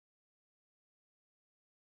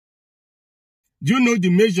Do you know the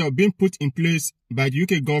measure being put in place by the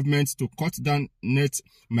UK government to cut down net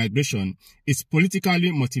migration is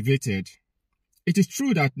politically motivated? It is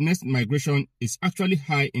true that net migration is actually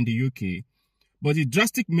high in the UK, but the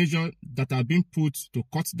drastic measures that are being put to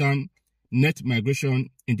cut down net migration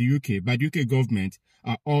in the UK by the UK government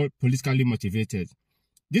are all politically motivated.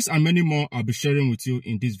 This and many more I'll be sharing with you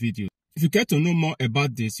in this video. If you care to know more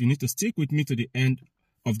about this, you need to stick with me to the end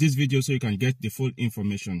of this video so you can get the full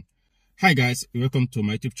information. Hi guys, welcome to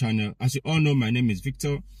my YouTube channel. As you all know, my name is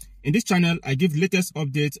Victor. In this channel, I give latest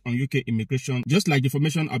updates on UK immigration, just like the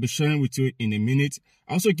information I'll be sharing with you in a minute.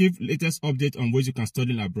 I also give latest updates on ways you can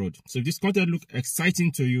study abroad. So if this content looks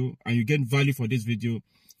exciting to you and you get value for this video,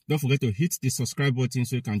 don't forget to hit the subscribe button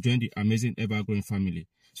so you can join the amazing ever-growing family.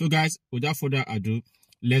 So guys, without further ado,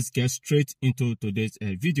 let's get straight into today's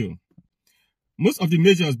video. Most of the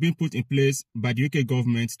measures being put in place by the UK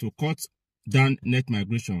government to cut down net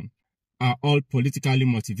migration are all politically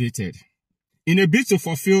motivated. In a bid to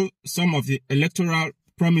fulfill some of the electoral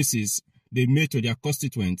promises they made to their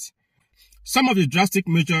constituents, some of the drastic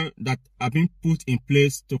measures that are being put in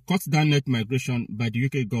place to cut down net migration by the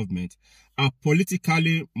UK government are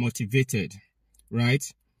politically motivated, right?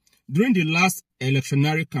 During the last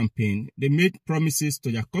electionary campaign, they made promises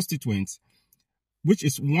to their constituents, which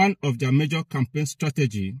is one of their major campaign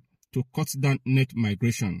strategy to cut down net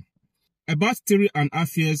migration. About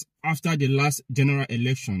 3.5 years after the last general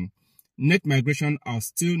election, net migration are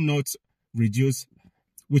still not reduced.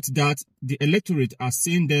 With that, the electorate are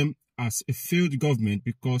seeing them as a failed government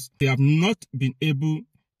because they have not been able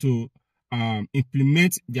to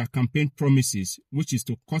implement their campaign promises, which is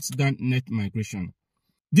to cut down net migration.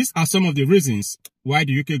 These are some of the reasons why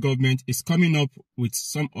the UK government is coming up with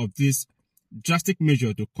some of these drastic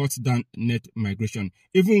measures to cut down net migration,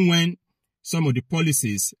 even when some of the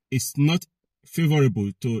policies is not favorable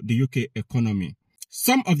to the UK economy.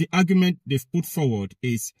 Some of the argument they've put forward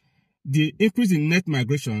is the increase in net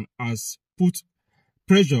migration has put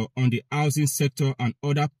pressure on the housing sector and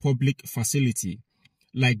other public facilities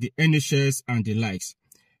like the NHS and the likes.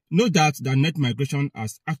 No doubt that net migration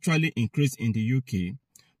has actually increased in the UK,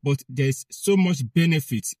 but there's so much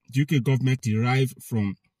benefit the UK government derive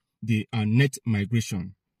from the net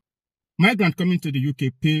migration. Migrants coming to the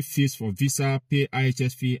UK pay fees for visa, pay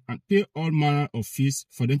IHS fee, and pay all manner of fees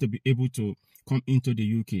for them to be able to come into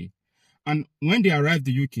the UK. And when they arrive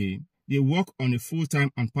the UK, they work on a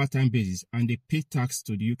full-time and part-time basis and they pay tax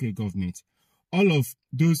to the UK government. All of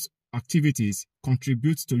those activities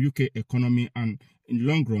contribute to UK economy and in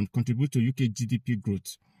long run contribute to UK GDP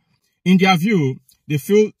growth. In their view, they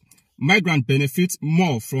feel migrants benefit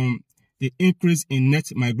more from the increase in net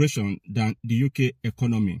migration than the UK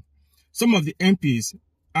economy. Some of the MPs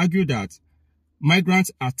argue that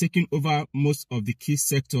migrants are taking over most of the key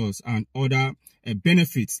sectors and other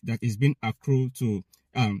benefits that is being accrued to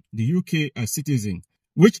the UK citizen,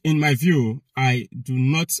 which in my view, I do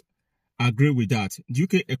not agree with that. The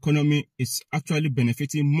UK economy is actually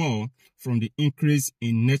benefiting more from the increase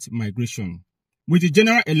in net migration. With the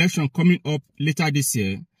general election coming up later this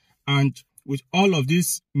year, and with all of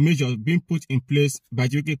these measures being put in place by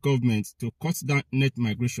the UK government to cut down net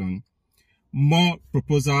migration, more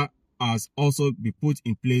proposal has also been put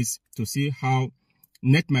in place to see how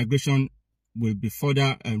net migration will be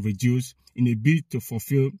further reduced in a bid to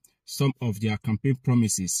fulfill some of their campaign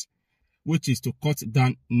promises, which is to cut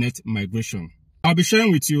down net migration. I'll be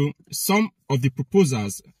sharing with you some of the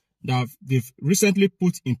proposals that they've recently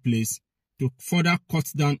put in place to further cut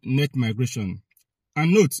down net migration.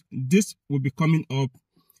 And note, this will be coming up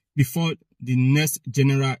before the next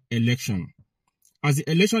general election. As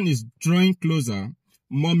the election is drawing closer,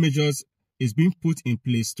 more measures is being put in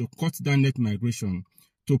place to cut down net migration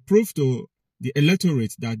to prove to the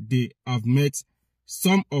electorate that they have met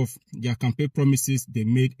some of their campaign promises they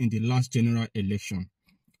made in the last general election.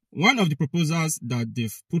 One of the proposals that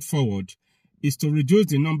they've put forward is to reduce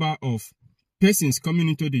the number of persons coming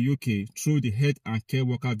into the UK through the health and care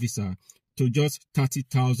worker visa to just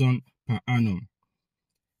 30,000 per annum.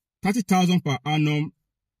 30,000 per annum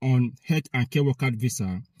on health and care worker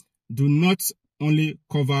visa do not only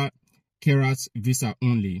cover carers visa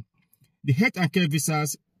only. The health and care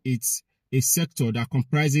visas, it's a sector that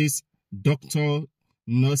comprises doctors,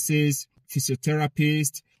 nurses,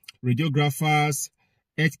 physiotherapists, radiographers,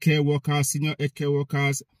 healthcare workers, senior healthcare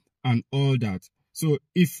workers, and all that. So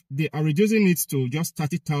if they are reducing it to just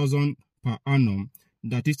 30,000 per annum,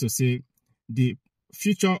 that is to say, the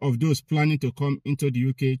future of those planning to come into the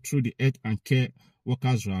UK through the health and care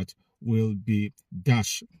workers route will be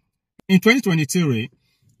dashed. In 2023,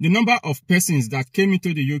 the number of persons that came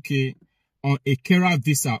into the UK on a carer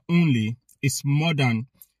visa only is more than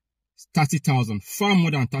 30,000, far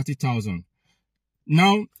more than 30,000.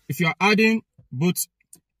 Now, if you are adding both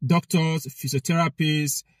doctors,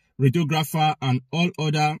 physiotherapists, radiographer, and all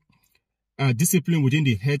other discipline within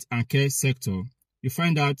the health and care sector, you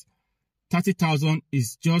find that 30,000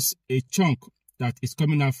 is just a chunk that is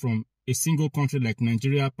coming out from a single country like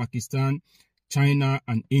Nigeria, Pakistan, China,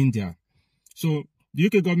 and India. So the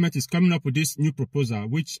UK government is coming up with this new proposal,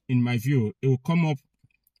 which in my view, it will come up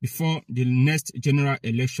before the next general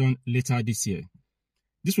election later this year.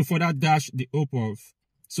 This will further dash the hope of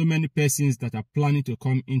so many persons that are planning to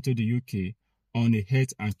come into the UK on a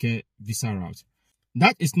health and care visa route.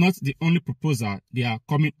 That is not the only proposal they are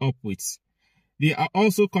coming up with. They are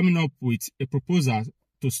also coming up with a proposal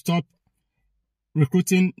to stop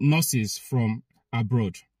recruiting nurses from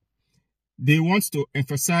abroad. They want to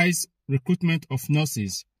emphasize recruitment of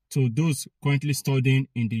nurses to those currently studying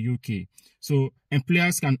in the UK. So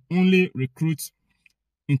employers can only recruit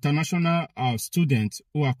international students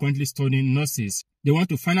who are currently studying nurses. They want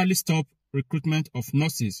to finally stop recruitment of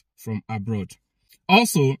nurses from abroad.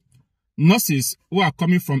 Also, nurses who are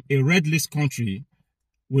coming from a red list country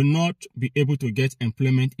will not be able to get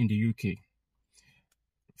employment in the UK.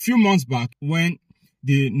 Few months back, when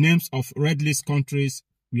the names of red list countries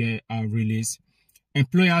were released,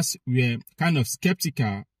 employers were kind of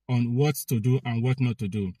skeptical on what to do and what not to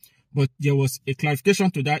do. But there was a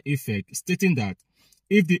clarification to that effect, stating that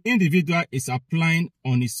if the individual is applying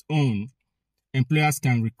on his own, employers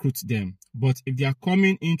can recruit them. But if they are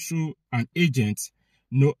coming in through an agent,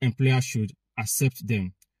 no employer should accept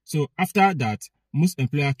them. So after that, most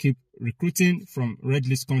employers keep recruiting from red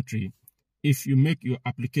list country. If you make your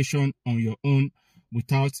application on your own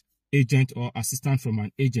without agent or assistance from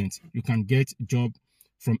an agent, you can get a job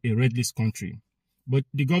from a red list country. But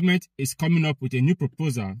the government is coming up with a new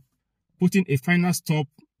proposal, putting a final stop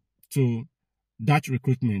to that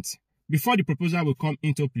recruitment. Before the proposal will come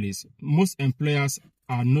into place, most employers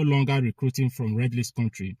are no longer recruiting from red list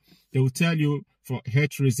country. They will tell you for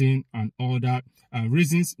health reasons and all that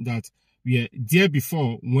reasons that were there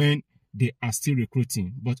before when they are still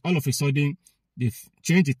recruiting. But all of a sudden, they've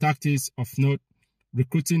changed the tactics of not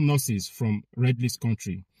recruiting nurses from red list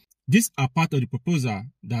country. These are part of the proposal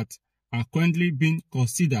that are currently being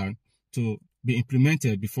considered to be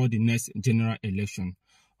implemented before the next general election.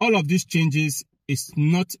 All of these changes is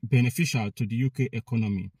not beneficial to the UK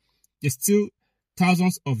economy. There's still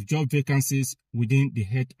thousands of job vacancies within the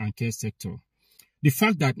health and care sector. The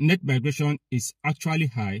fact that net migration is actually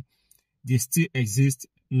high, there still exists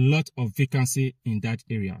a lot of vacancy in that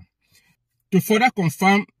area. To further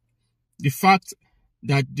confirm the fact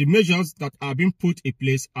that the measures that are being put in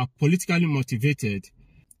place are politically motivated,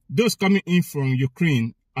 those coming in from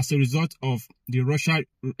Ukraine as a result of the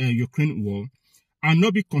Russia-Ukraine war are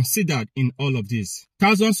not be considered in all of this.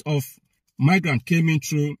 Thousands of migrants came in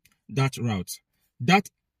through that route. That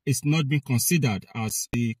is not being considered as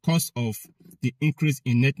the cause of the increase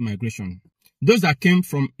in net migration. Those that came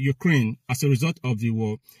from Ukraine as a result of the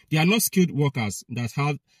war, they are not skilled workers that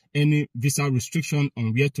have any visa restriction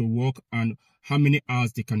on where to work and how many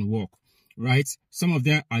hours they can work, right? Some of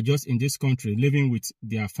them are just in this country, living with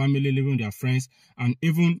their family, living with their friends, and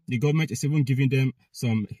even the government is even giving them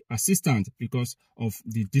some assistance because of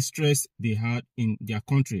the distress they had in their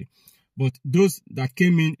country. But those that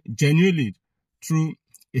came in genuinely through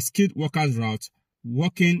a skilled workers route,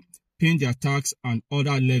 working, paying their tax and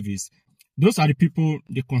other levies, those are the people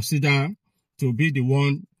they consider to be the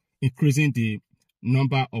one increasing the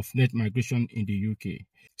number of net migration in the UK.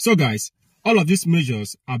 So guys, all of these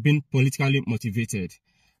measures are being politically motivated.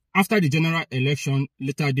 After the general election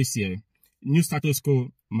later this year, new status quo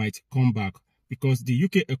might come back because the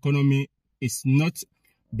UK economy is not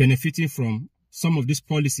benefiting from some of these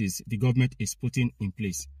policies the government is putting in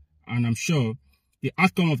place. And I'm sure the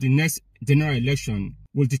outcome of the next general election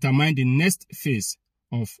will determine the next phase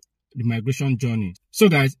of the migration journey. So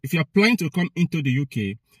guys, if you're planning to come into the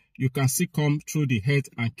UK, you can still come through the health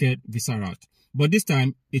and care visa route. But this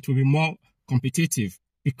time, it will be more competitive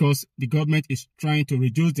because the government is trying to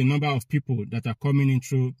reduce the number of people that are coming in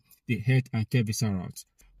through the health and care visa route.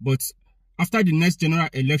 But after the next general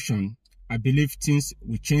election, I believe things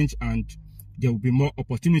will change and there will be more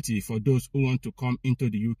opportunity for those who want to come into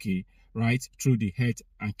the UK, right, through the health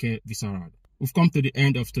and care visa route. We've come to the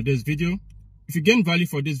end of today's video. If you gain value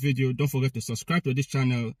for this video, don't forget to subscribe to this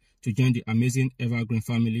channel to join the amazing evergreen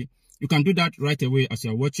family. You can do that right away as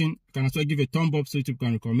you are watching. You can also give a thumb up so YouTube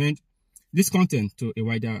can recommend this content to a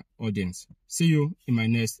wider audience. See you in my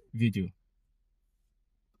next video.